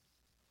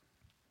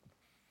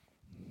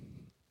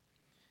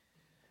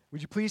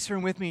Would you please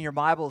turn with me in your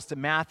Bibles to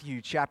Matthew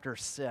chapter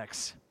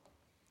 6?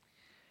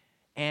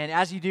 And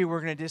as you do,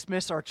 we're going to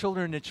dismiss our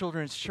children to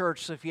Children's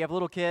Church. So if you have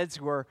little kids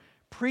who are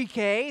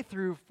pre-K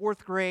through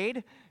 4th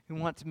grade who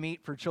want to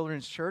meet for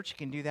Children's Church, you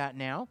can do that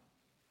now.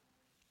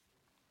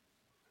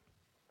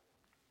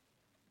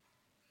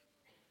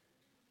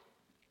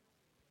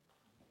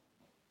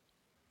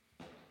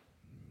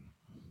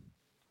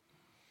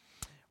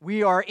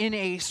 We are in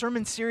a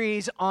sermon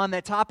series on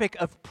the topic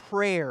of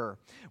prayer.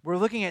 We're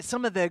looking at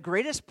some of the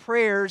greatest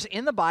prayers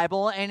in the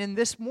Bible, and in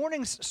this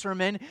morning's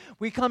sermon,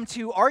 we come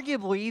to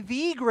arguably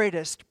the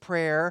greatest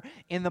prayer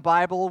in the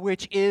Bible,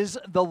 which is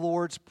the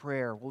Lord's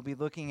Prayer. We'll be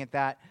looking at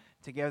that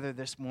together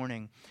this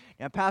morning.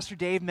 Now, Pastor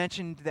Dave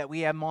mentioned that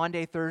we have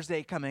Maundy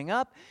Thursday coming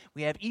up.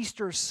 We have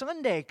Easter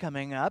Sunday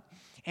coming up,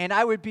 and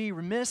I would be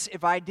remiss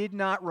if I did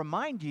not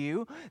remind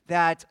you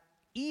that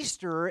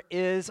Easter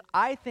is,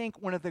 I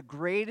think, one of the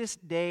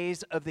greatest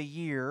days of the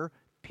year,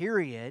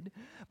 period,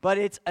 but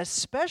it's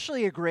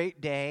especially a great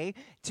day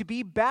to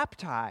be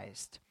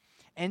baptized.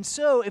 And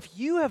so if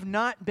you have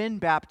not been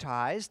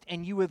baptized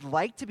and you would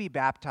like to be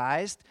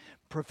baptized,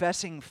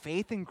 professing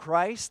faith in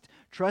Christ,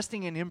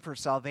 trusting in Him for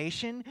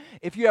salvation,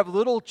 if you have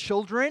little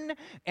children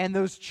and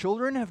those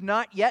children have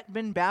not yet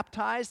been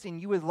baptized and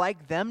you would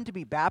like them to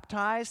be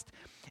baptized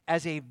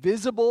as a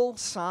visible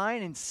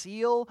sign and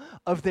seal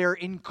of their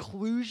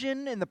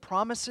inclusion in the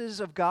promises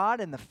of God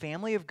and the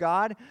family of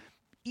God,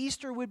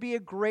 Easter would be a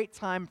great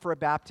time for a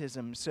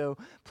baptism. So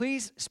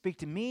please speak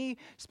to me,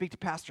 speak to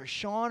Pastor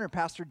Sean or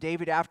Pastor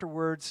David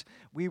afterwards.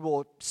 We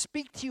will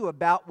speak to you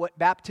about what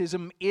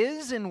baptism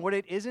is and what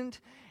it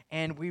isn't,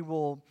 and we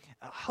will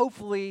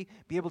hopefully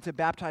be able to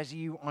baptize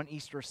you on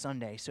Easter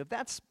Sunday. So if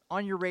that's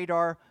on your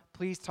radar,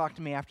 please talk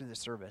to me after the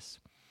service.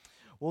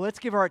 Well, let's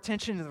give our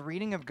attention to the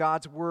reading of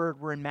God's Word.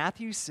 We're in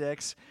Matthew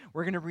 6.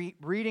 We're going to be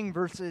reading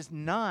verses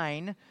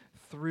 9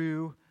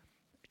 through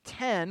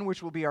 10,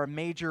 which will be our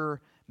major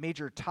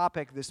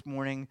topic this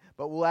morning,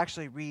 but we'll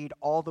actually read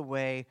all the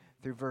way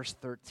through verse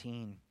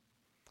 13.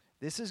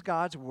 This is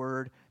God's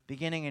Word,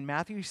 beginning in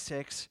Matthew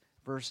 6,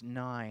 verse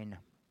 9.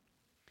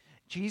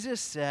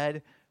 Jesus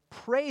said,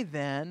 "Pray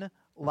then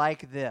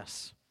like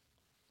this: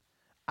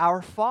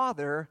 Our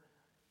Father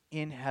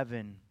in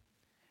heaven,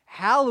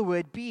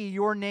 hallowed be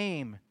your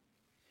name.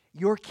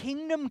 Your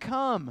kingdom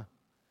come.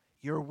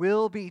 Your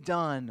will be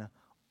done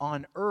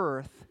on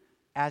earth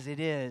as it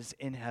is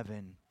in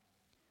heaven.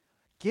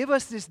 Give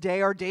us this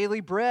day our daily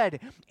bread,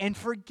 and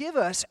forgive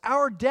us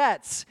our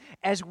debts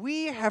as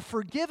we have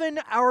forgiven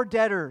our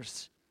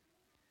debtors.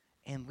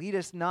 And lead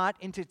us not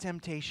into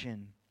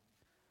temptation,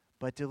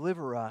 but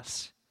deliver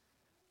us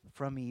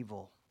from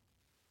evil."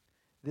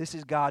 This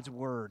is God's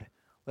Word.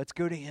 Let's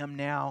go to Him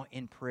now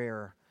in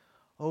prayer.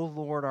 O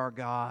Lord our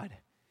God,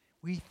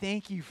 we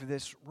thank You for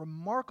this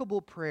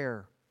remarkable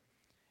prayer,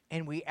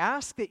 and we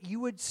ask that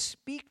You would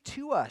speak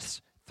to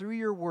us through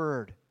Your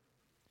Word,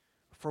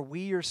 for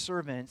we, Your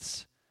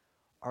servants,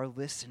 are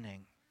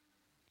listening.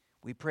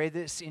 We pray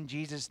this in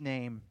Jesus'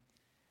 name.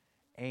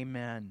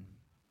 Amen.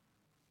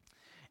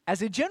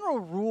 As a general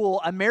rule,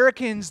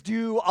 Americans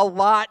do a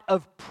lot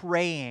of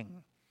praying.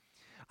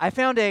 I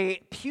found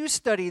a Pew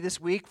study this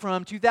week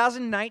from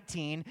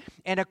 2019,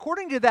 and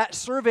according to that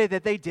survey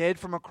that they did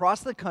from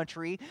across the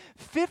country,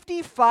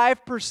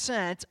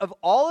 55% of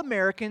all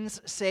Americans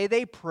say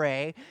they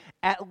pray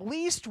at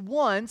least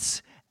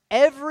once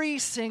every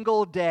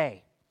single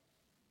day.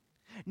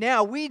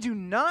 Now, we do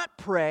not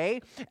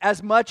pray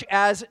as much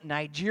as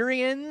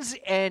Nigerians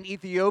and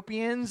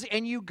Ethiopians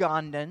and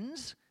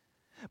Ugandans,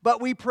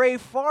 but we pray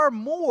far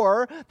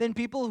more than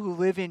people who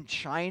live in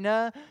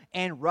China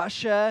and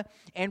Russia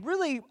and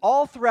really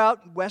all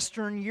throughout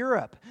Western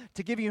Europe.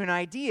 To give you an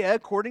idea,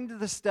 according to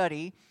the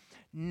study,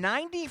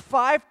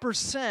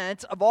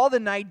 95% of all the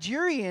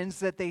Nigerians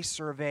that they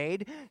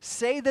surveyed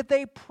say that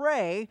they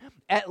pray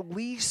at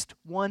least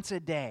once a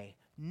day.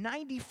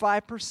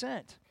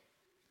 95%.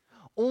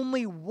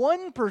 Only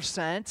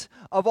 1%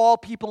 of all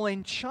people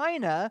in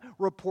China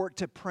report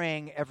to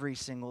praying every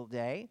single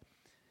day.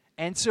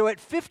 And so at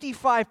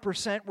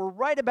 55%, we're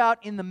right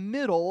about in the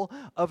middle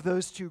of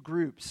those two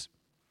groups.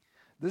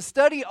 The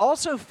study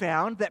also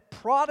found that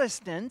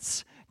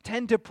Protestants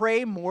tend to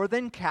pray more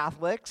than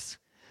Catholics,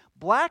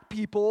 Black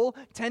people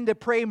tend to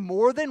pray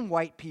more than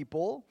white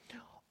people,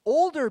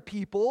 older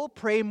people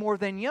pray more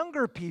than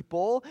younger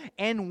people,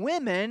 and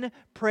women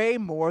pray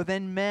more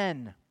than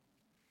men.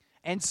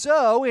 And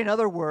so, in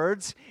other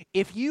words,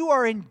 if you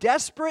are in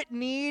desperate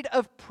need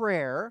of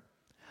prayer,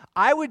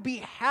 I would be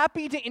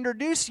happy to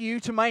introduce you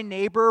to my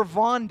neighbor,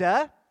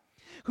 Vonda,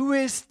 who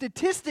is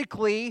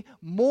statistically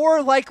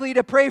more likely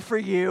to pray for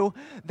you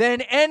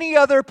than any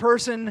other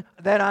person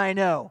that I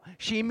know.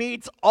 She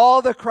meets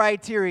all the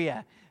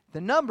criteria.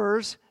 The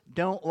numbers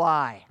don't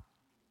lie.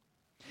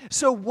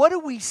 So what do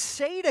we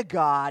say to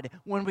God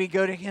when we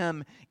go to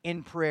Him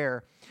in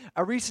prayer?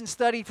 A recent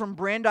study from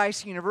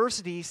Brandeis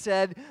University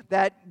said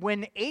that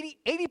when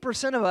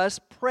 80% of us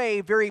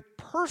pray very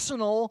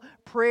personal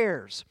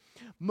prayers.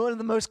 One of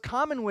the most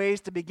common ways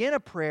to begin a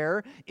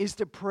prayer is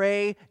to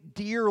pray,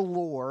 "Dear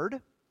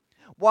Lord,"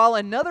 while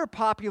another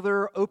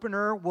popular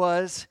opener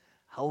was,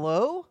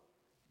 "Hello,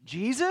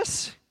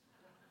 Jesus?"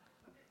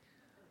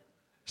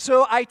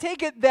 So I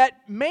take it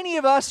that many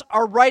of us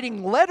are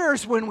writing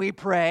letters when we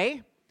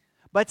pray,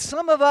 but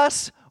some of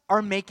us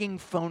are making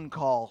phone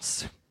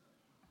calls.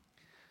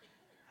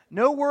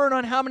 No word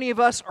on how many of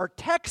us are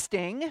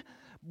texting,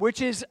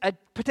 which is a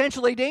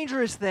potentially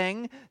dangerous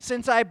thing,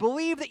 since I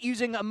believe that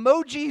using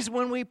emojis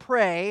when we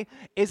pray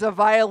is a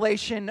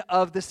violation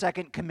of the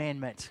second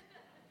commandment.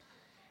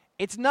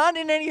 It's not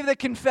in any of the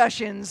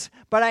confessions,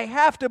 but I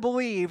have to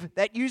believe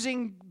that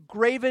using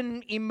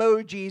graven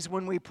emojis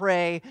when we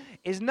pray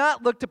is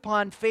not looked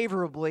upon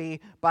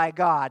favorably by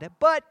God.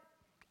 But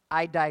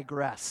I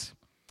digress.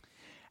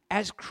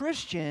 As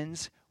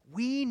Christians,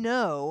 we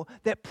know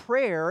that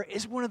prayer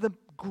is one of the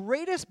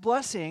greatest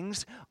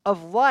blessings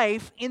of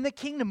life in the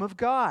kingdom of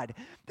God.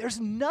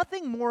 There's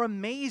nothing more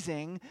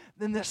amazing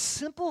than the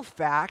simple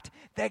fact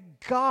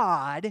that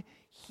God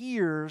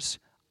hears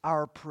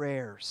our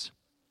prayers.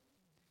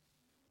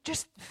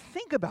 Just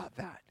think about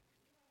that.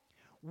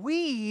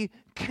 We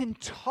can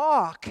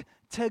talk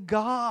to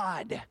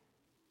God.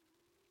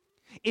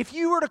 If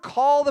you were to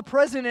call the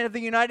President of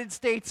the United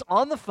States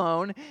on the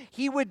phone,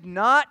 he would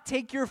not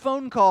take your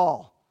phone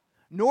call,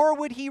 nor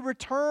would he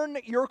return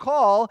your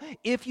call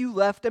if you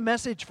left a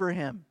message for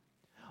him.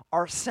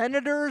 Our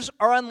senators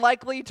are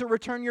unlikely to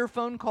return your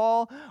phone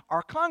call.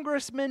 Our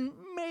congressmen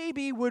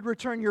maybe would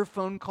return your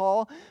phone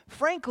call.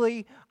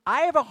 Frankly,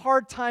 I have a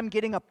hard time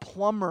getting a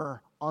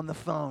plumber on the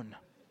phone.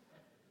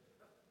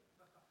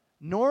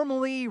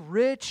 Normally,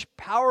 rich,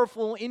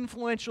 powerful,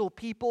 influential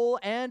people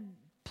and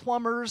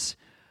plumbers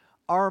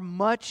are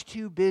much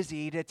too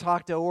busy to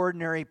talk to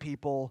ordinary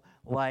people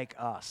like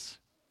us.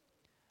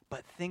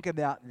 But think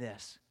about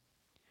this.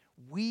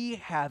 We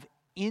have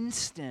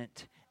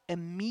instant,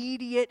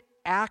 immediate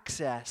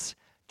access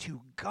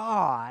to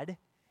God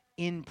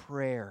in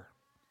prayer.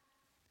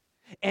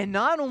 And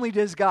not only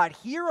does God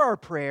hear our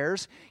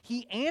prayers,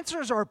 He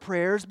answers our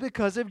prayers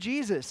because of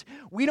Jesus.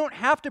 We don't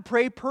have to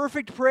pray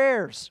perfect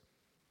prayers.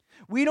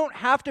 We don't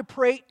have to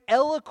pray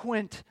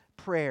eloquent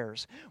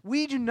prayers.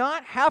 We do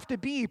not have to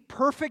be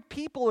perfect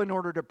people in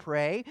order to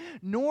pray,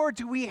 nor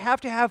do we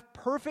have to have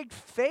perfect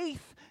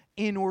faith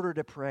in order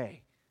to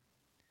pray.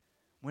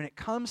 When it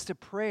comes to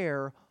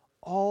prayer,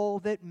 all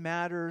that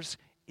matters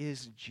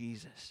is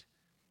Jesus.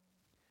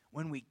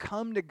 When we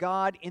come to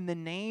God in the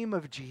name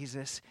of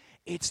Jesus,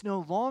 it's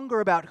no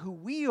longer about who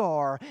we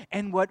are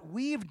and what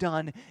we've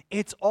done.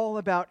 It's all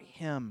about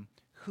Him,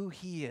 who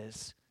He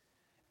is,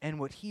 and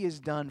what He has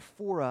done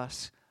for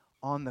us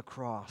on the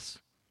cross.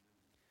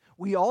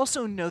 We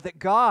also know that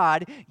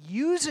God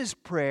uses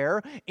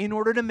prayer in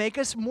order to make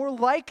us more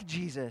like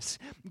Jesus,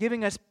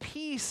 giving us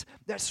peace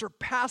that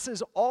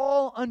surpasses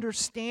all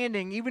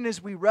understanding, even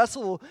as we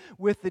wrestle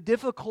with the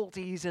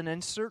difficulties and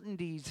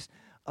uncertainties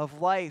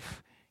of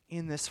life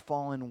in this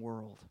fallen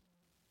world.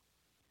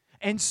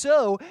 And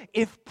so,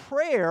 if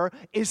prayer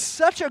is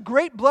such a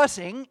great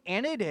blessing,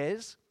 and it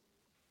is,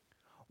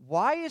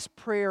 why is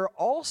prayer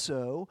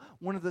also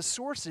one of the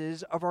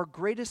sources of our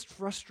greatest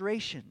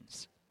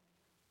frustrations?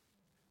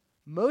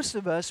 Most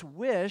of us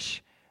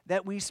wish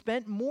that we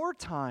spent more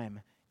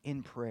time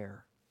in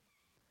prayer.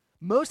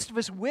 Most of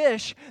us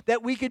wish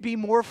that we could be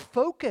more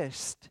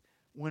focused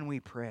when we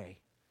pray.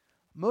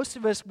 Most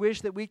of us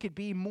wish that we could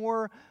be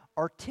more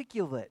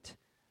articulate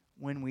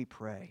when we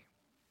pray.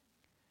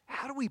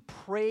 How do we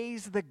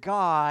praise the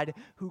God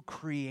who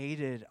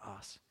created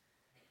us?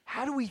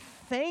 How do we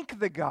thank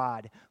the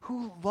God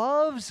who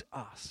loves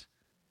us?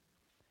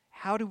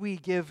 How do we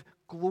give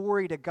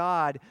glory to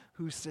God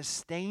who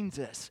sustains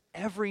us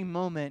every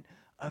moment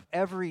of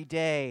every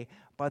day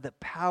by the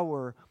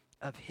power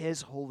of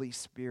His Holy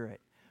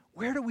Spirit?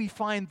 Where do we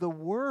find the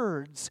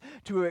words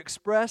to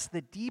express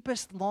the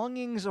deepest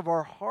longings of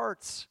our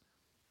hearts?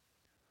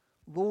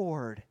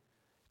 Lord,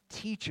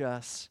 teach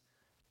us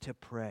to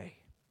pray.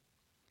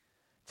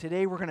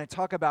 Today we're going to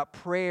talk about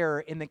prayer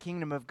in the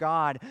kingdom of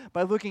God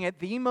by looking at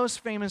the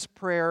most famous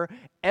prayer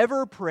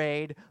ever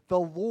prayed, the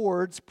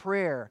Lord's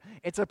Prayer.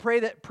 It's a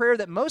prayer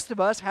that most of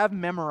us have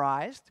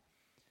memorized.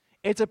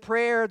 It's a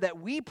prayer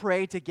that we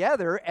pray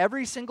together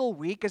every single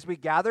week as we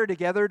gather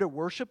together to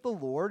worship the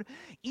Lord.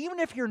 Even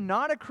if you're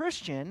not a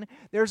Christian,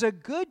 there's a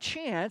good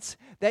chance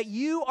that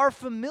you are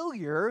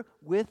familiar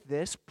with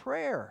this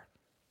prayer.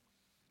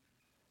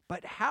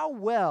 But how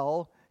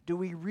well do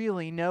we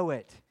really know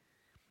it?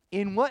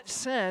 In what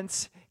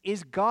sense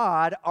is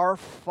God our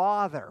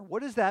Father?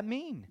 What does that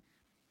mean?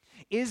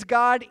 Is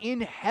God in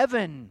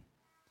heaven?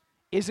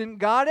 Isn't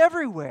God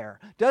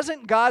everywhere?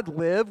 Doesn't God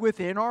live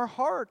within our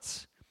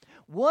hearts?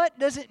 What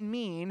does it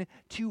mean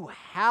to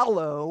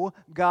hallow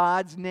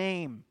God's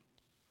name?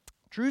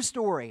 True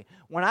story.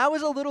 When I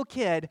was a little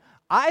kid,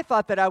 I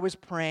thought that I was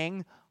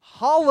praying,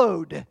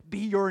 "Hallowed be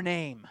your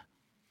name."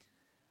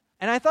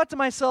 And I thought to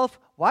myself,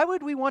 why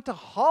would we want to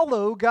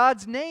hallow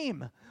God's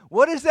name?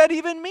 What does that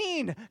even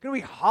mean? Can we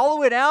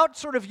hollow it out,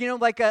 sort of,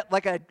 like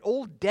an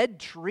old dead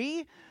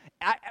tree?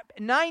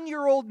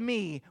 9-year-old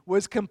me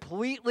was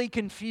completely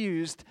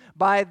confused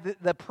by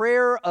the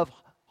prayer of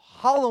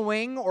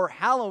hallowing or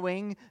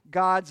hallowing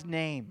God's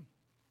name.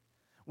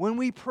 When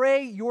we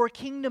pray, your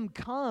kingdom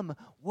come,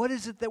 what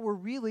is it that we're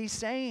really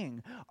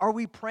saying? Are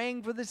we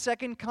praying for the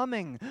second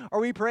coming? Are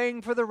we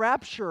praying for the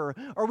rapture?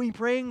 Are we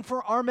praying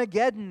for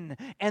Armageddon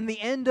and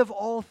the end of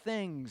all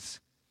things?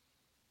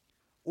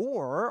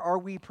 Or are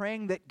we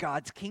praying that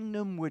God's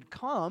kingdom would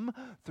come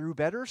through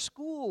better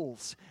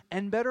schools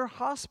and better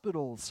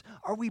hospitals?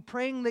 Are we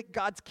praying that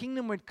God's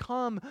kingdom would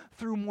come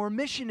through more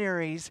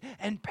missionaries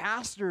and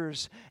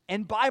pastors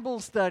and Bible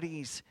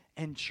studies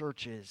and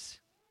churches?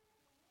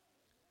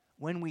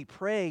 When we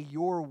pray,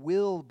 your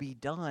will be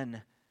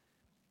done,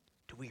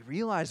 do we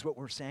realize what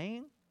we're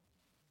saying?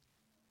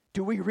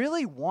 Do we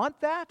really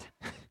want that?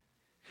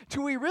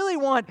 Do we really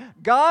want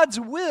God's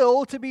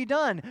will to be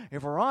done?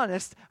 If we're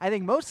honest, I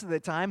think most of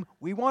the time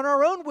we want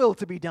our own will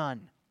to be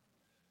done.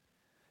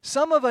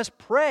 Some of us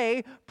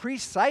pray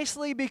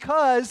precisely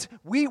because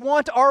we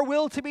want our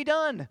will to be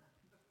done.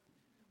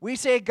 We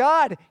say,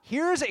 God,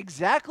 here's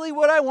exactly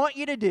what I want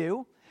you to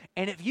do,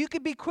 and if you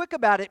could be quick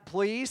about it,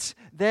 please,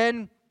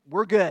 then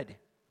we're good.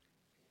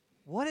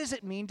 What does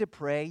it mean to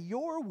pray,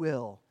 your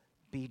will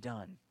be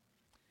done?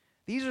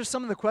 These are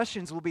some of the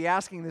questions we'll be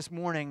asking this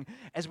morning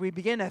as we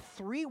begin a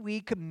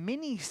 3-week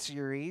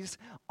mini-series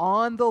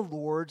on the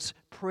Lord's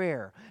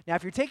Prayer. Now,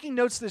 if you're taking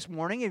notes this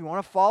morning, if you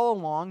want to follow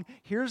along,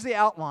 here's the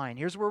outline.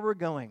 Here's where we're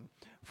going.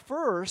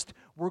 First,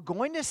 we're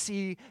going to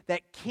see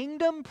that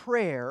kingdom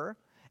prayer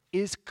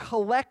is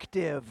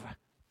collective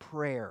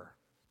prayer.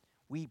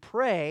 We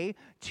pray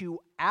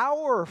to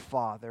our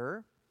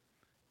Father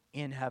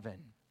in heaven.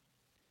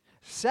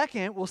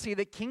 Second, we'll see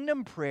that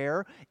kingdom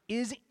prayer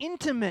is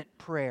intimate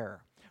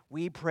prayer.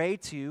 We pray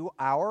to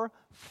our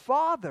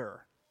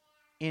Father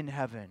in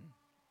heaven.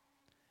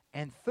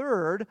 And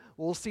third,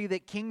 we'll see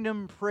that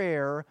kingdom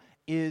prayer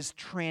is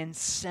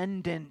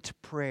transcendent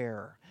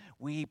prayer.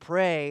 We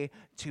pray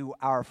to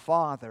our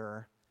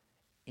Father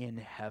in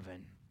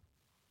heaven.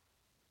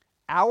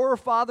 Our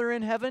Father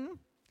in heaven,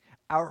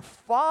 our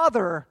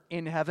Father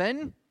in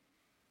heaven,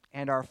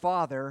 and our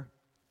Father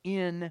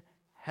in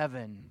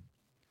heaven.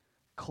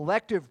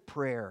 Collective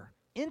prayer,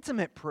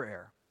 intimate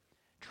prayer,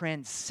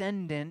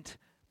 transcendent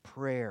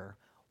prayer.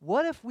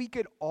 What if we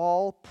could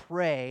all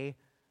pray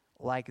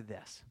like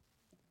this?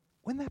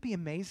 Wouldn't that be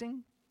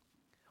amazing?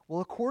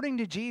 Well, according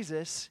to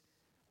Jesus,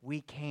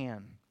 we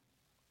can.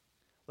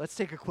 Let's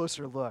take a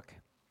closer look.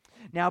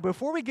 Now,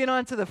 before we get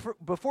to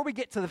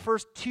the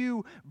first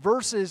 2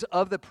 verses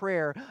of the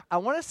prayer, I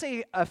want to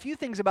say a few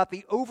things about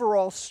the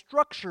overall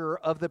structure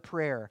of the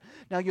prayer.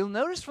 Now, you'll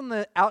notice from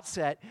the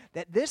outset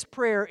that this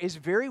prayer is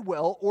very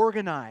well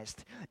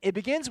organized. It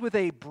begins with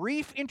a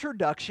brief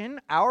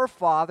introduction, Our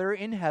Father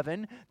in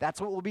heaven.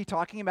 That's what we'll be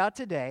talking about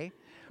today,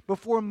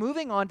 before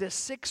moving on to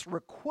 6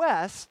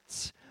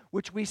 requests,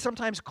 which we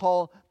sometimes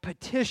call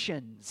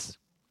petitions.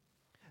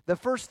 The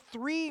first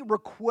 3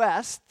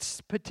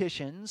 requests,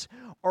 petitions,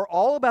 are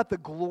all about the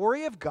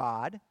glory of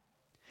God,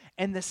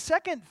 and the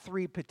second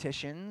 3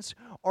 petitions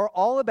are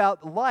all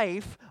about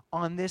life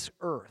on this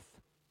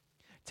earth.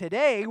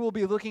 Today, we'll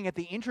be looking at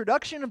the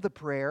introduction of the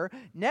prayer.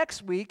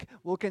 Next week,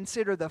 we'll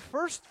consider the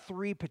first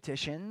 3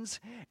 petitions,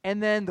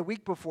 and then the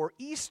week before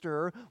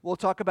Easter, we'll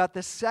talk about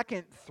the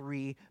second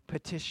 3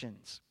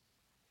 petitions.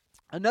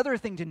 Another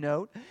thing to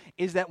note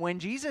is that when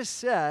Jesus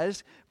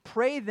says,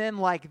 pray then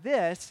like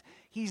this,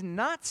 he's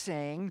not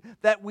saying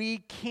that we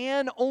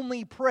can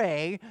only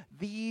pray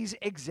these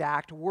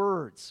exact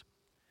words.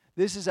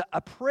 This is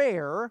a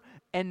prayer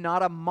and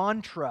not a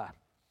mantra.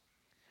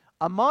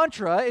 A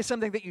mantra is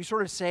something that you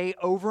sort of say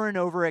over and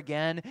over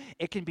again.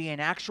 It can be an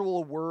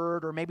actual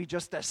word or maybe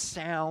just a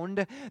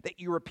sound that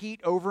you repeat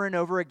over and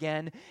over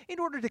again in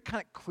order to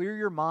kind of clear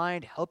your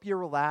mind, help you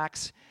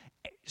relax,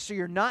 so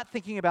you're not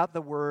thinking about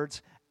the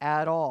words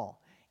at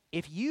all.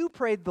 If you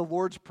prayed the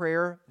Lord's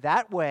Prayer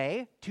that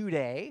way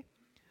today,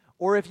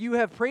 or if you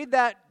have prayed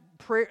that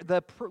prayer,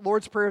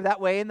 Lord's Prayer that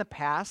way in the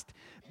past,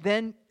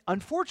 then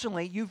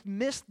unfortunately you've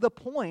missed the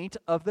point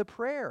of the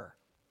prayer.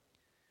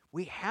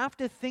 We have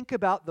to think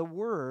about the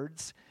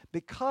words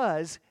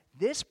because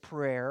this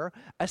prayer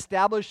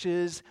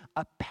establishes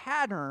a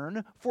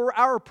pattern for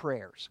our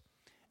prayers.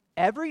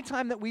 Every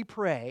time that we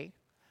pray,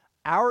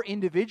 our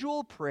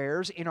individual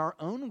prayers in our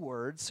own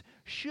words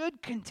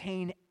should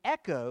contain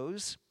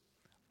echoes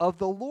of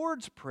the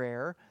Lord's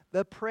Prayer,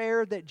 the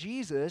prayer that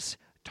Jesus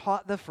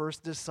taught the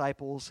first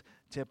disciples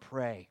to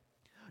pray.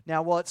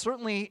 Now, while it's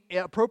certainly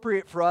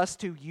appropriate for us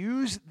to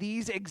use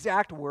these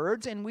exact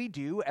words, and we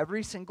do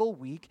every single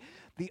week,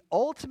 the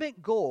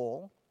ultimate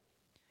goal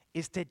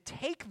is to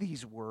take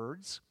these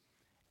words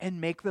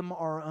and make them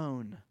our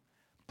own.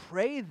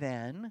 Pray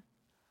then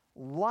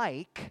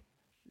like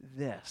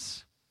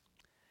this.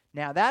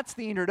 Now, that's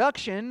the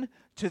introduction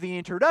to the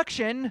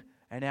introduction,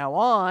 and now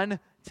on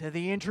to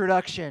the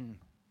introduction.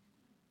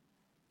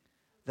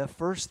 The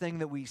first thing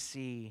that we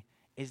see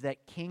is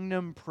that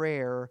kingdom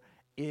prayer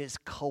is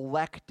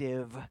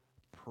collective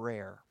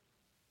prayer.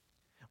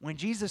 When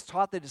Jesus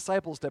taught the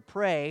disciples to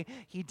pray,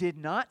 he did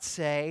not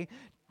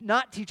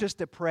teach us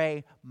to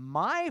pray,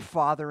 my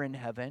Father in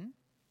heaven.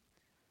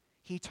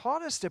 He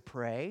taught us to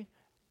pray,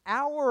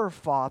 Our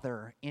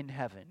Father in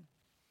heaven.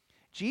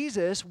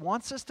 Jesus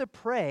wants us to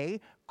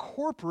pray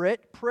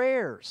corporate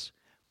prayers.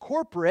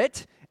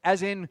 Corporate,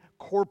 as in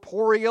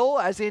corporeal,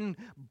 as in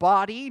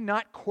body,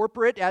 not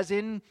corporate, as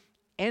in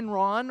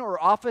Enron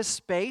or office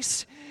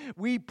space.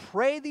 We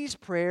pray these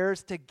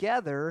prayers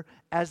together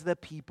as the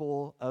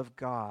people of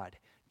God.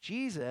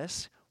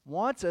 Jesus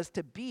wants us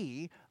to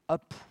be a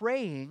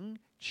praying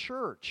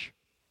church.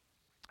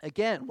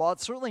 Again, while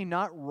it's certainly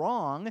not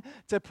wrong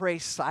to pray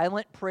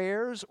silent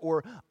prayers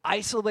or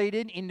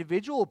isolated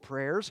individual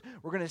prayers,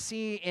 we're going to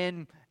see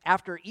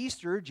after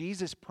Easter,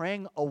 Jesus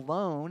praying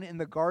alone in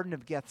the Garden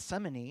of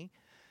Gethsemane.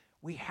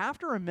 We have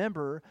to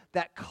remember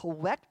that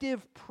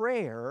collective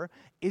prayer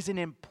is an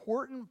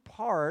important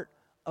part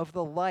of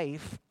the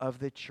life of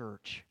the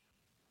church.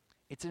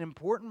 It's an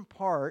important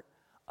part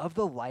of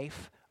the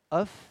life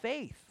of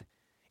faith.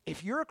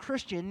 If you're a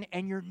Christian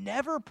and you're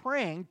never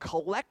praying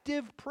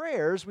collective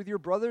prayers with your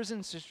brothers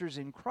and sisters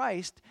in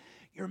Christ,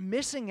 you're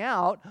missing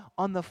out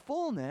on the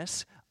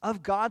fullness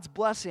of God's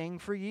blessing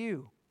for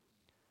you.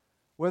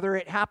 Whether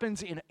it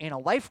happens in a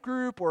life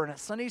group or in a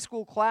Sunday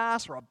school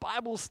class or a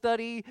Bible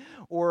study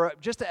or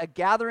just a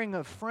gathering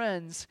of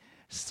friends,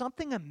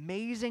 something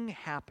amazing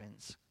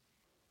happens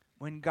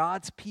when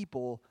God's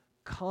people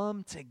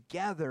come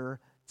together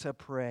to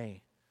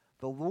pray.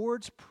 The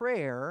Lord's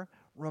Prayer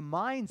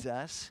reminds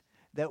us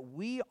that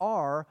we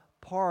are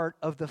part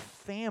of the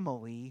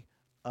family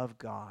of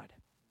God.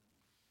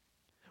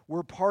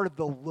 We're part of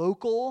the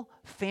local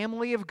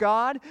family of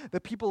God.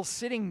 The people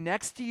sitting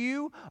next to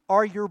you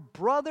are your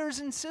brothers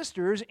and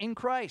sisters in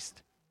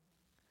Christ.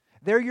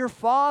 They're your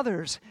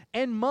fathers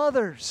and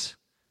mothers.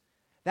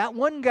 That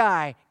one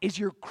guy is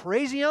your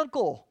crazy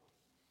uncle,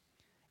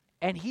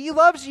 and he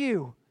loves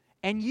you,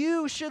 and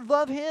you should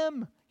love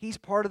him. He's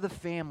part of the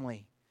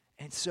family,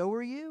 and so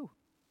are you.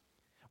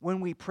 When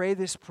we pray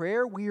this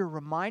prayer, we are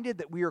reminded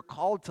that we are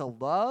called to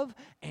love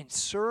and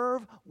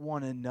serve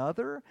one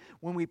another.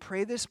 When we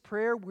pray this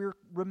prayer, we're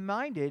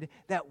reminded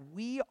that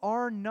we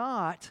are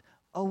not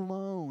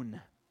alone.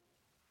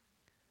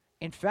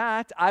 In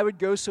fact, I would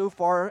go so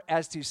far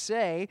as to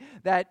say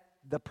that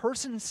the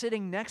person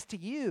sitting next to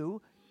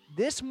you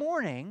this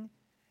morning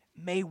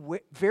may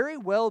very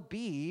well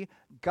be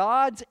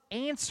God's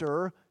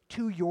answer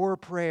to your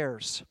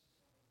prayers.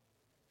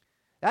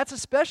 That's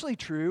especially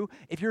true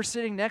if you're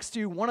sitting next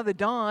to one of the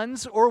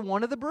Dons or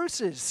one of the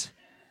Bruces.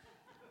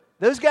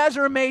 Those guys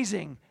are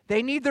amazing.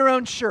 They need their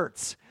own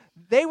shirts.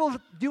 They will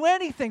do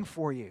anything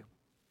for you.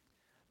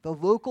 The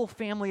local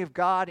family of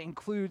God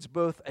includes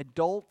both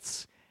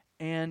adults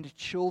and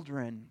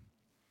children.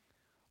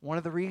 One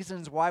of the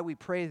reasons why we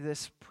pray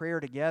this prayer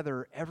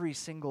together every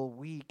single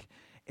week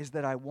is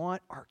that I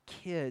want our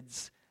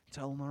kids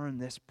to learn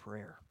this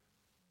prayer.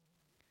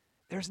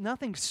 There's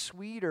nothing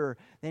sweeter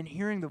than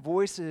hearing the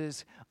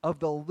voices of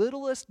the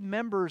littlest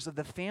members of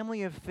the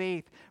family of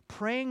faith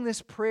praying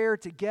this prayer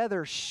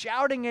together,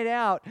 shouting it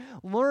out,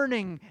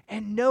 learning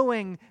and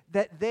knowing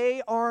that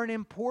they are an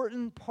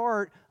important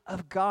part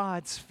of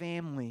God's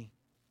family.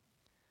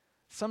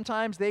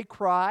 Sometimes they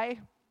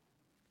cry.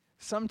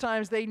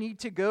 Sometimes they need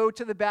to go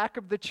to the back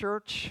of the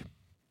church.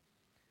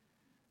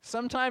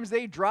 Sometimes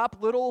they drop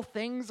little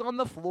things on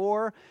the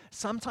floor.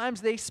 Sometimes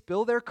they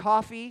spill their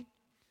coffee.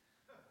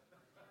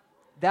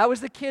 That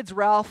was the kids,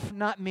 Ralph,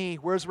 not me.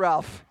 Where's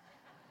Ralph?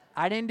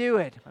 I didn't do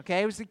it,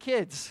 okay? It was the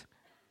kids.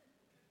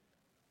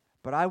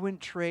 But I wouldn't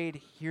trade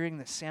hearing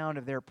the sound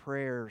of their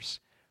prayers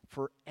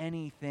for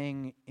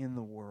anything in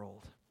the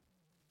world.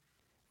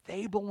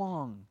 They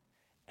belong,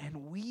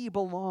 and we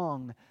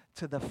belong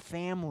to the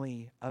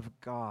family of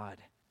God,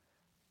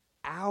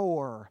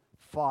 our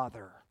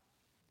Father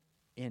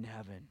in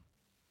heaven.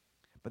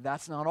 But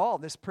that's not all.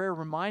 This prayer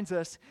reminds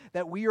us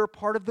that we are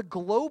part of the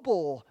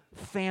global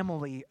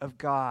family of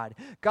God.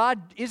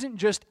 God isn't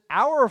just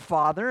our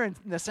Father in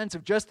the sense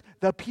of just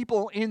the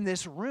people in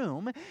this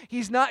room.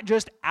 He's not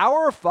just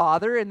our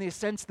Father in the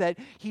sense that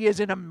He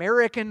is an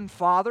American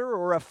Father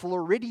or a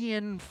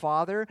Floridian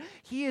Father.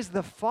 He is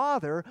the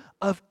Father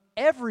of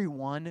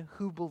everyone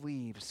who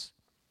believes.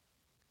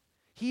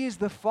 He is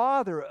the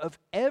Father of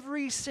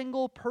every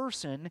single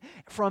person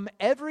from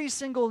every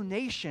single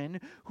nation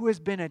who has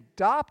been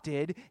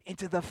adopted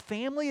into the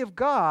family of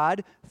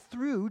God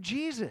through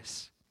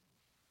Jesus.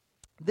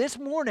 This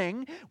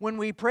morning, when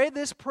we pray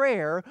this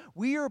prayer,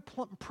 we are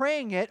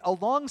praying it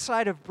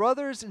alongside of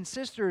brothers and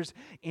sisters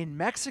in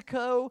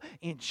Mexico,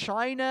 in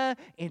China,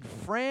 in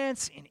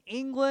France, in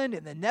England,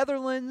 in the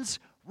Netherlands,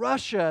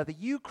 Russia, the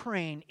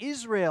Ukraine,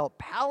 Israel,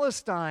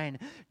 Palestine,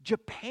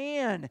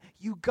 Japan,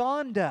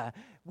 Uganda.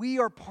 We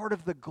are part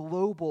of the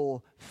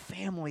global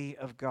family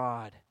of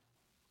God.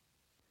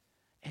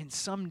 And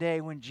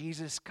someday when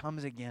Jesus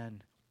comes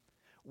again,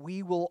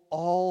 we will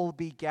all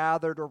be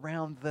gathered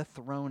around the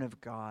throne of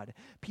God.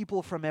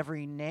 People from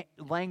every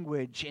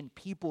language and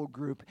people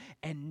group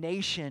and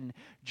nation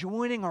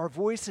joining our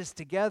voices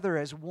together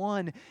as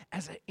one,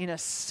 in a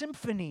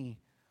symphony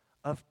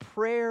of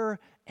prayer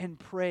and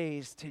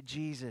praise to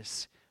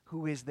Jesus,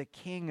 who is the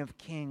King of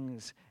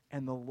kings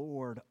and the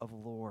Lord of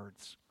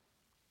lords.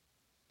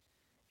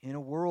 In a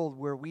world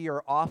where we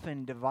are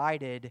often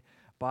divided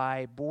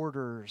by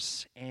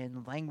borders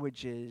and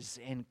languages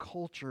and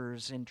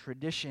cultures and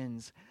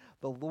traditions,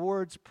 the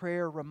Lord's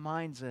Prayer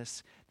reminds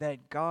us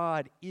that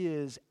God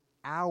is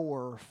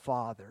our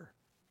Father,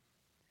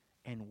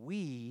 and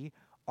we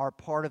are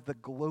part of the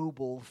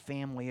global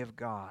family of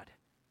God.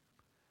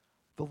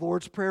 The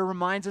Lord's Prayer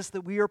reminds us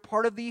that we are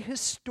part of the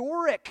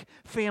historic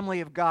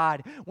family of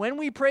God. When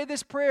we pray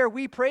this prayer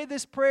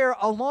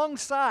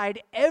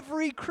alongside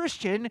every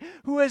Christian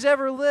who has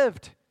ever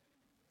lived.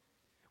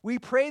 We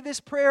pray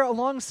this prayer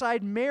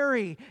alongside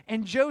Mary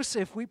and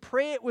Joseph. We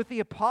pray it with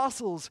the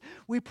apostles.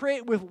 We pray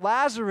it with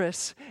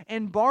Lazarus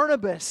and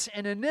Barnabas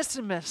and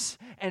Onesimus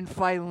and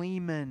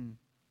Philemon.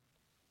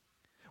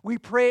 We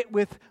pray it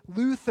with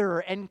Luther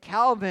and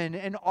Calvin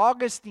and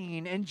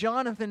Augustine and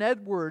Jonathan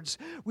Edwards.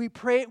 We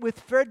pray it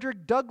with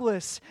Frederick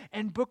Douglass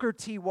and Booker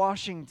T.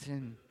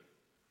 Washington.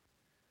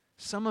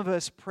 Some of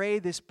us pray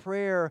this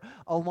prayer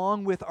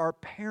along with our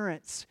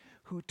parents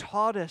who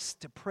taught us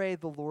to pray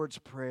the Lord's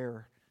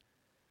Prayer.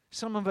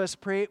 Some of us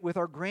pray it with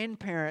our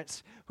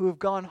grandparents who have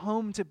gone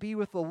home to be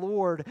with the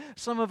Lord.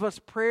 Some of us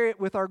pray it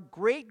with our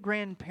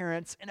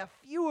great-grandparents, and a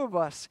few of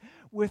us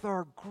with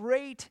our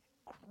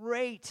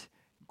great-grandparents.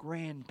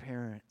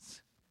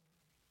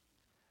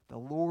 The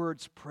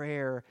Lord's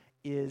Prayer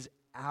is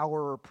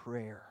our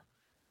prayer.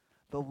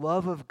 The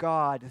love of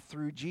God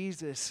through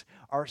Jesus,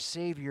 our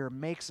Savior,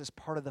 makes us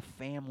part of the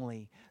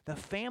family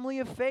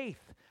of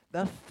faith,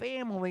 the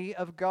family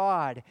of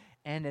God.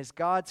 And as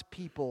God's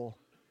people,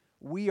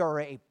 we are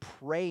a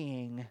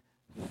praying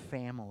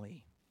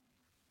family.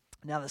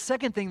 Now, the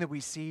second thing that we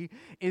see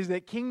is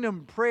that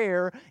kingdom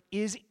prayer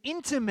is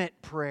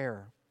intimate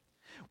prayer.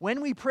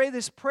 When we pray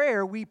this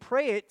prayer, we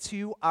pray it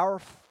to our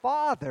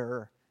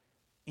Father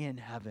in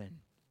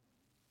heaven.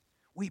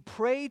 We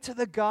pray to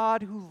the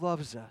God who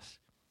loves us.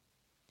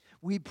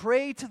 We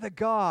pray to the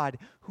God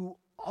who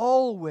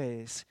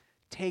always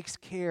takes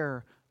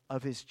care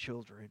of his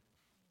children.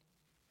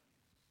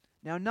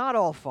 Now, not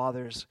all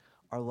fathers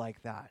are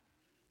like that.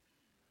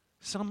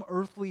 Some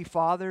earthly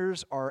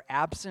fathers are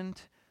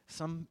absent.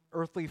 Some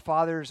earthly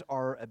fathers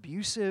are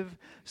abusive.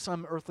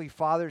 Some earthly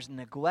fathers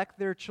neglect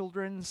their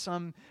children.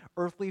 Some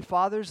earthly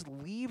fathers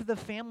leave the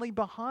family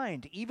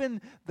behind.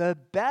 Even the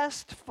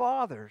best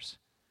fathers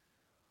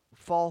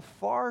fall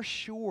far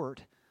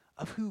short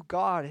of who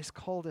God has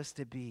called us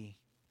to be.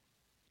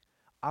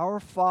 Our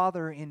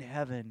Father in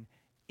heaven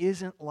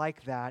isn't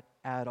like that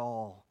at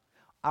all.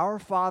 Our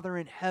Father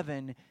in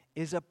heaven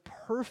is a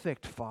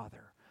perfect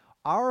Father.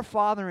 Our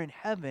Father in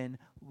heaven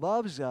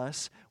loves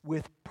us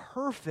with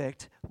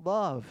perfect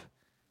love.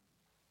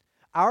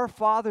 Our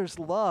Father's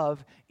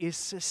love is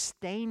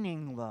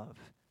sustaining love.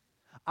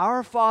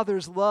 Our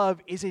Father's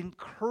love is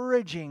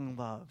encouraging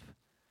love.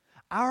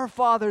 Our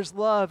Father's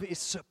love is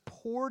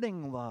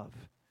supporting love.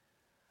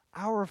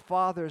 Our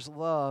Father's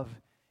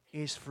love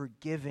is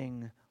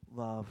forgiving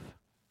love.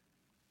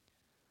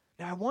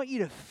 Now, I want you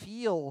to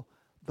feel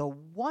the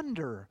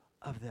wonder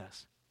of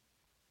this.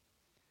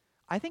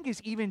 I think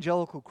as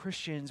evangelical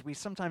Christians, we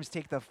sometimes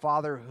take the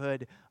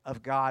fatherhood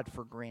of God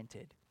for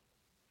granted.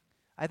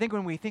 I think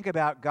when we think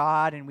about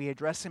God and we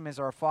address him as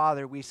our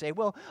Father, we say,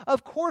 well,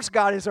 of course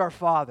God is our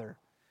Father.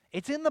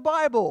 It's in the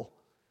Bible.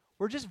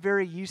 We're just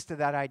very used to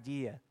that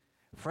idea.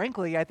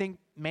 Frankly, I think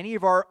many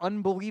of our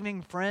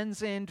unbelieving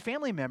friends and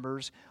family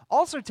members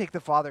also take the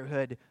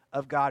fatherhood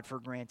of God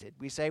for granted.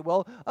 We say,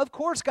 well, of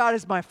course God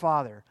is my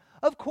Father.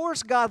 Of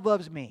course God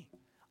loves me.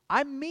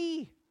 I'm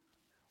me.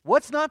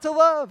 What's not to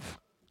love?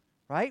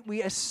 Right?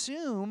 We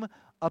assume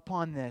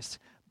upon this.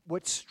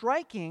 What's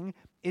striking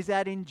is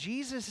that in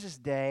Jesus'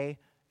 day,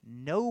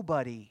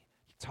 nobody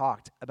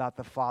talked about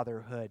the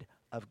fatherhood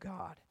of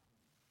God.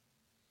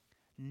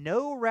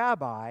 No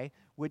rabbi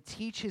would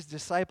teach his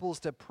disciples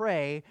to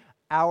pray,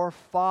 "Our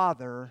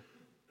Father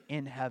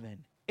in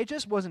heaven." It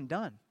just wasn't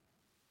done.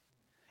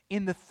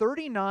 In the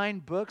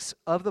 39 books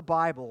of the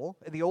Bible,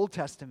 the Old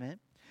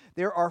Testament,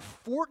 there are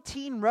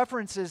 14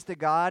 references to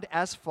God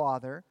as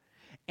Father.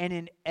 And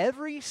in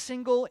every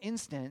single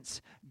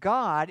instance,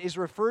 God is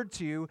referred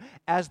to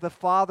as the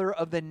Father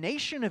of the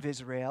nation of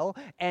Israel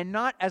and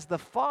not as the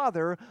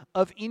Father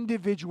of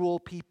individual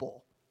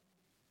people.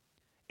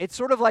 It's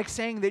sort of like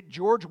saying that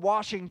George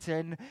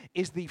Washington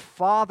is the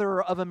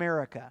father of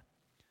America,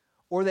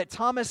 or that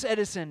Thomas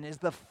Edison is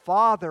the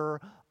father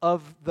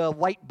of the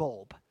light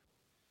bulb.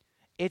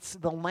 It's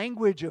the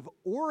language of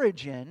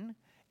origin.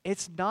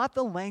 It's not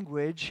the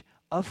language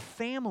of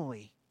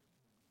family.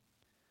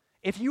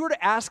 If you were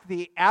to ask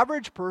the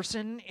average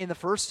person in the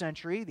first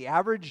century, the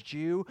average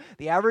Jew,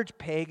 the average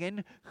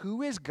pagan,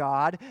 who is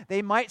God,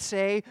 they might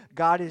say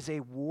God is a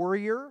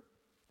warrior.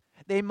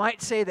 They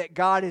might say that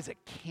God is a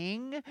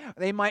king.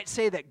 They might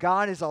say that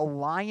God is a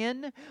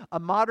lion. A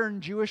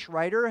modern Jewish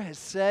writer has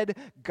said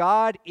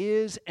God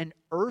is an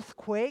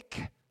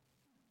earthquake.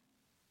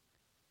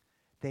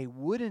 They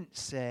wouldn't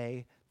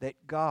say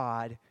that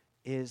God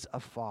is a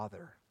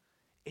father.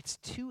 It's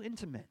too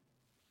intimate.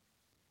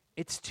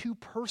 It's too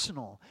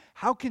personal.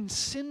 How can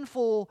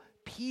sinful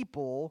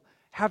people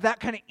have that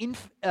kind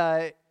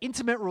of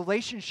intimate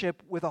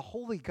relationship with a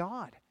holy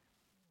God?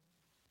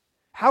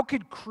 How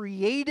could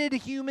created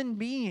human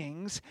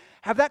beings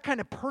have that kind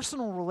of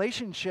personal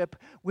relationship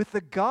with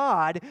the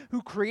God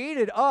who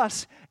created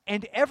us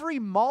and every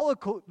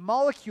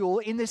molecule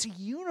in this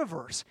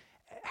universe?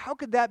 How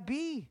could that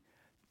be?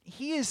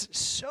 He is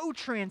so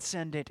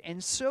transcendent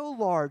and so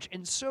large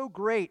and so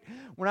great.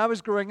 When I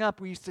was growing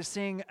up, we used to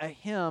sing a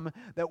hymn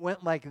that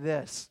went like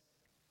this: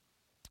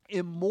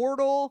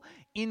 Immortal,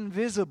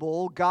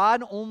 invisible,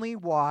 God only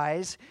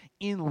wise,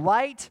 in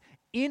light,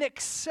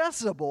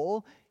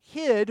 inaccessible,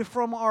 hid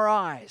from our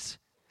eyes.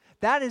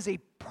 That is a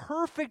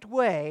perfect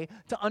way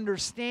to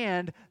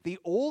understand the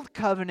Old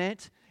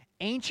Covenant,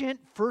 ancient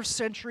first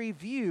century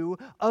view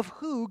of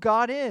who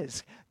God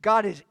is.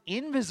 God is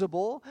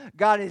invisible.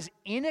 God is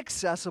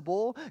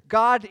inaccessible.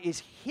 God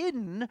is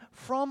hidden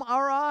from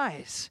our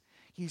eyes.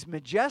 He's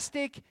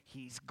majestic.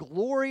 He's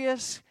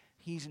glorious.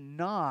 He's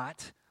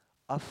not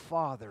a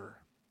father.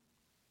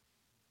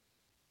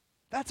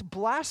 That's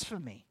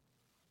blasphemy.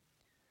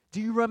 Do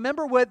you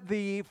remember what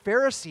the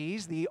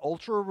Pharisees, the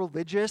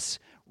ultra-religious,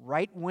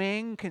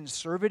 right-wing,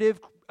 conservative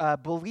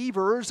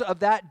believers of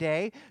that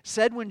day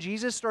said when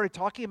Jesus started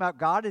talking about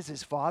God as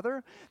his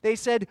Father? They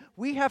said,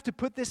 we have to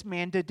put this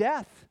man to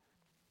death.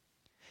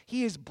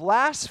 He is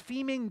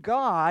blaspheming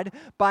God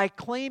by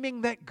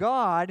claiming that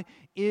God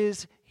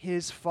is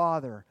his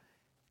Father.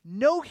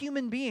 No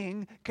human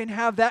being can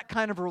have that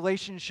kind of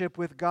relationship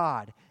with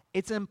God.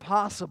 It's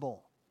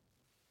impossible.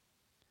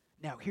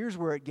 Now, here's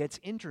where it gets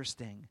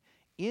interesting.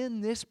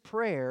 In this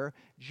prayer,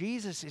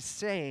 Jesus is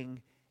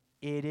saying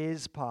it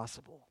is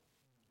possible.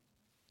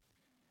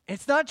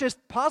 It's not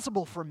just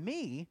possible for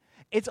me,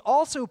 it's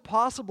also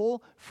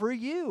possible for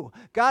you.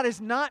 God is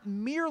not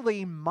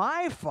merely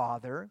my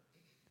Father,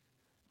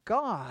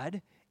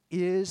 God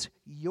is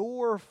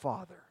your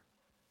Father.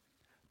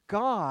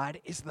 God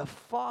is the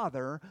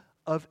Father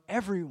of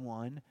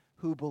everyone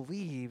who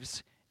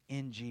believes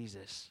in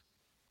Jesus.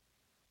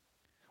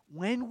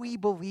 When we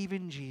believe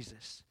in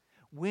Jesus,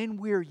 when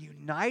we're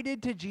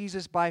united to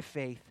Jesus by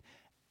faith,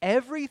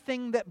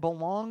 everything that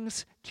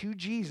belongs to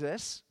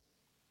Jesus,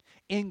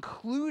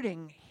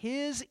 including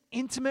his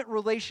intimate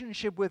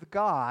relationship with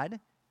God,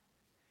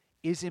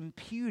 is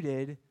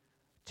imputed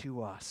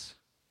to us.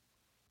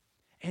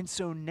 And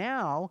so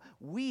now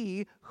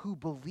we who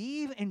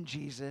believe in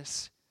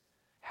Jesus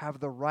have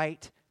the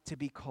right to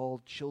be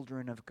called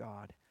children of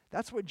God.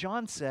 That's what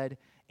John said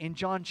in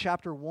John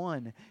chapter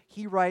 1.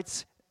 He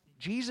writes,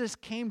 Jesus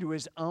came to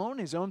his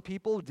own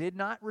people did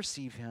not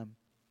receive him.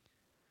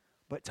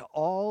 But to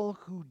all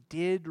who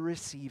did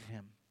receive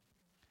him,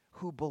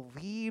 who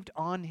believed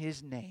on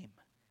his name,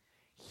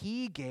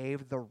 he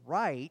gave the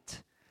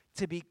right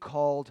to be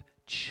called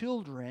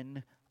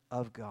children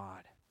of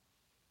God.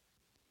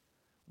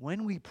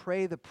 When we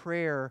pray the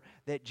prayer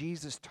that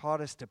Jesus taught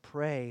us to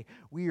pray,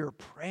 we are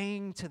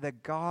praying to the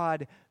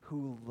God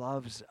who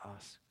loves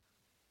us.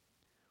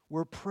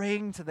 We're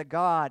praying to the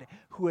God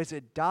who has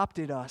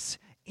adopted us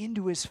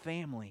into his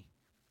family.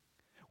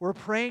 We're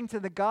praying to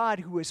the God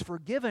who has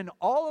forgiven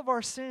all of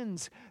our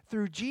sins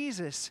through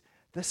Jesus,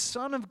 the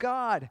Son of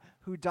God,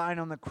 who died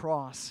on the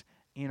cross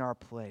in our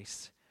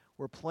place.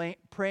 We're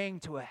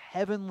praying to a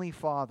heavenly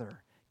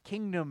Father.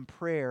 Kingdom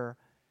prayer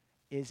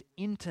is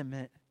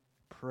intimate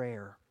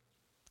prayer.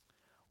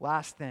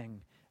 Last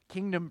thing,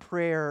 kingdom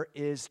prayer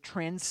is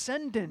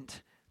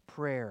transcendent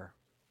prayer.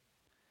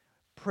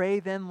 Pray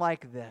then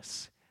like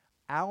this: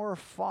 Our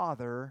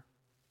Father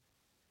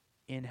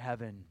in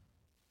heaven.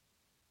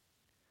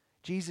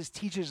 Jesus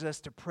teaches us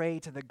to pray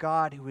to the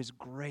God who is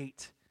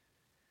great,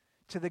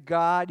 to the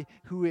God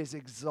who is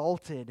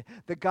exalted,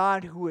 the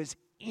God who is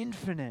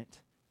infinite,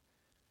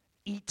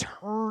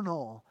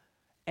 eternal,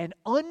 and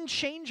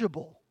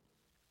unchangeable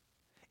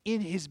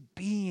in his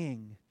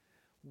being,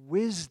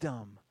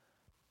 wisdom,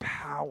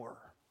 power,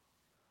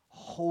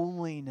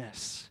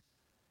 holiness,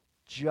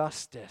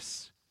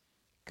 justice,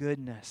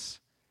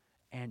 goodness,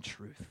 and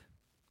truth.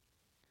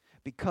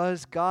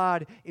 Because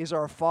God is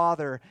our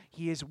Father,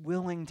 he is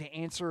willing to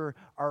answer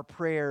our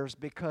prayers.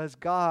 Because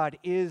God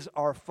is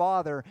our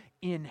Father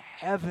in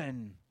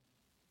heaven,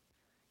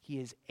 he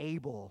is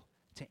able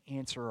to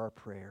answer our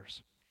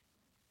prayers.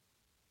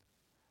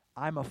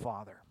 I'm a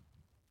father.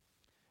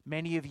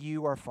 Many of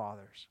you are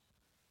fathers.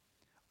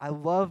 I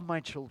love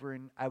my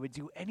children. I would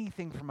do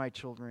anything for my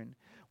children.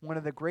 One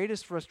of the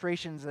greatest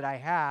frustrations that I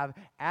have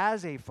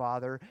as a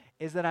father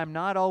is that I'm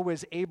not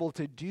always able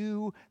to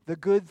do the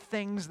good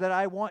things that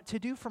I want to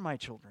do for my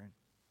children.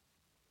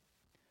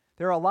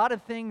 There are a lot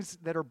of things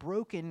that are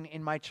broken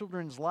in my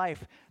children's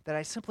life that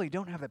I simply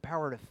don't have the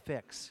power to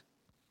fix.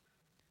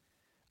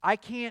 I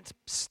can't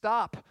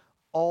stop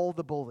all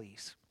the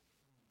bullies.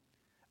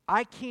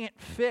 I can't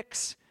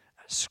fix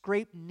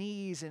scraped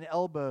knees and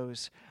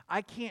elbows.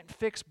 I can't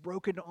fix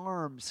broken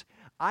arms.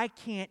 I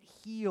can't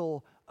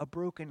heal a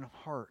broken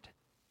heart.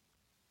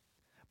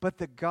 But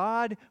the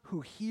God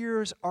who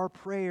hears our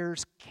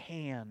prayers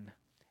can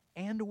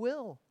and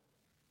will.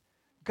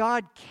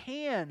 God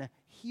can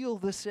heal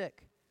the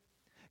sick.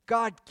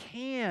 God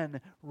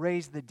can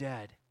raise the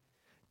dead.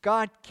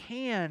 God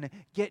can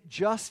get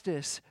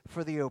justice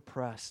for the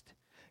oppressed.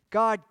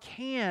 God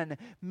can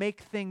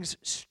make things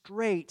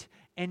straight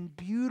and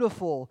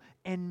beautiful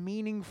and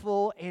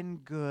meaningful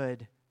and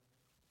good.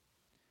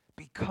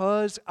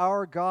 Because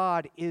our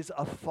God is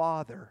a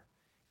Father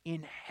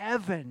in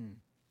heaven,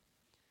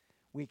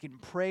 we can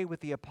pray with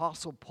the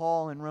Apostle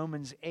Paul in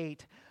Romans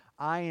 8,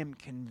 I am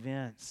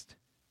convinced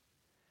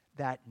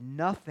that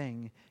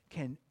nothing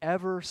can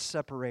ever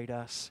separate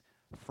us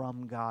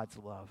from God's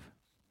love.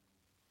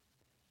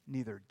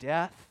 Neither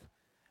death,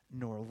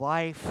 nor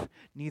life,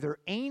 neither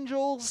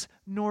angels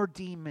nor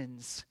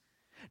demons,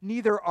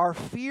 neither our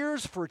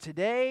fears for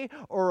today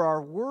or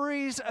our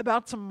worries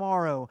about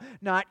tomorrow,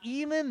 not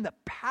even the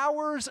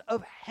powers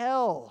of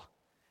hell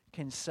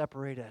can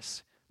separate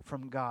us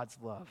from God's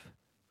love.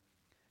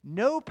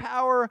 No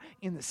power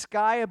in the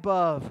sky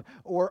above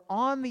or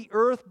on the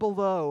earth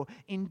below,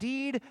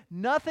 indeed,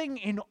 nothing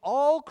in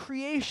all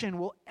creation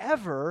will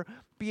ever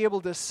be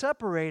able to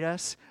separate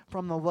us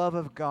from the love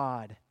of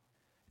God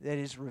that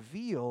is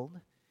revealed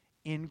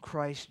in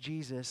Christ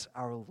Jesus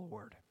our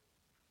Lord.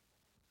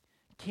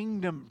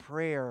 Kingdom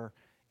prayer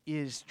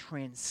is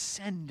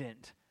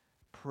transcendent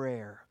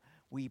prayer.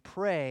 We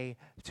pray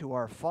to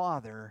our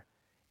Father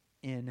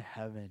in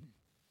heaven.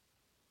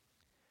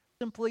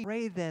 Simply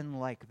pray then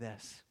like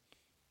this.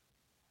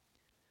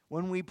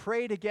 When we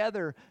pray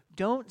together,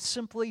 don't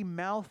simply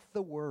mouth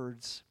the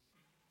words.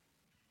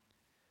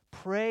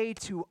 Pray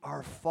to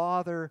our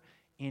Father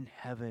in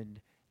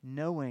heaven,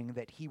 knowing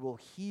that He will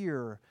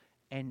hear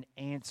and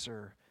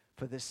answer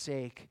for the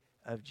sake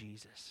of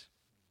Jesus.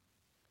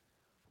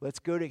 Let's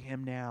go to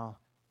Him now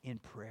in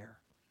prayer.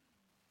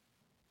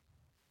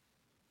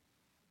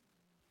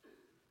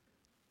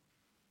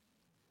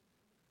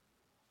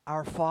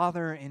 Our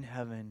Father in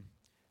heaven,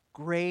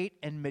 great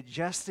and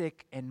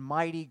majestic and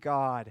mighty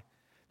God,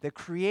 the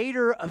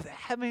creator of the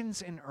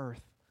heavens and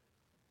earth,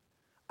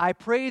 I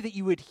pray that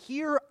you would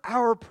hear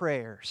our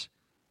prayers.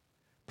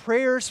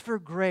 Prayers for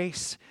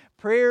grace,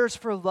 prayers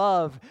for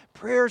love,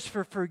 prayers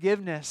for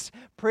forgiveness,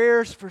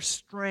 prayers for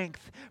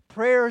strength,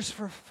 prayers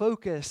for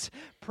focus,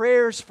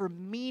 prayers for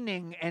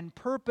meaning and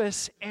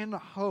purpose and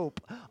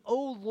hope.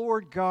 Oh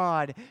Lord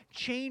God,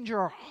 change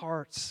our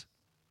hearts.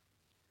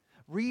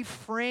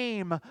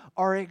 Reframe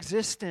our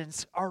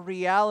existence, our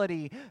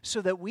reality,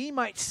 so that we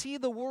might see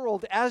the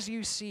world as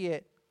you see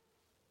it.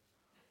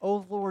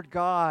 Oh Lord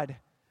God,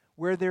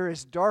 where there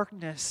is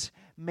darkness,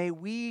 may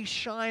we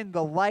shine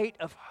the light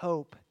of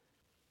hope.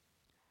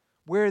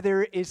 Where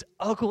there is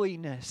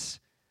ugliness,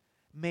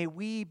 may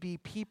we be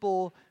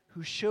people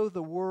who show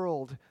the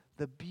world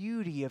the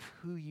beauty of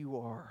who you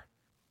are.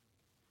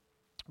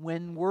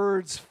 When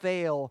words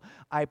fail,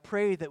 I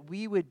pray that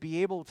we would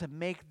be able to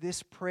make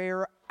this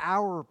prayer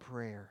our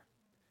prayer,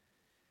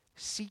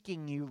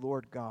 seeking you,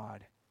 Lord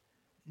God,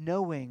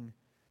 knowing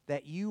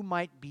that you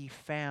might be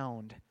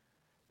found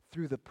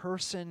through the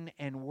person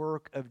and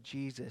work of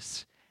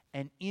Jesus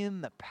and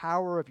in the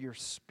power of your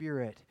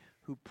Spirit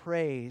who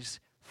prays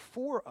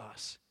for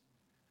us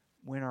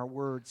when our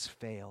words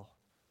fail.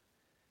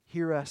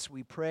 Hear us,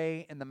 we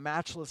pray, in the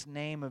matchless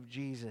name of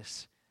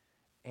Jesus.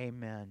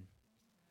 Amen.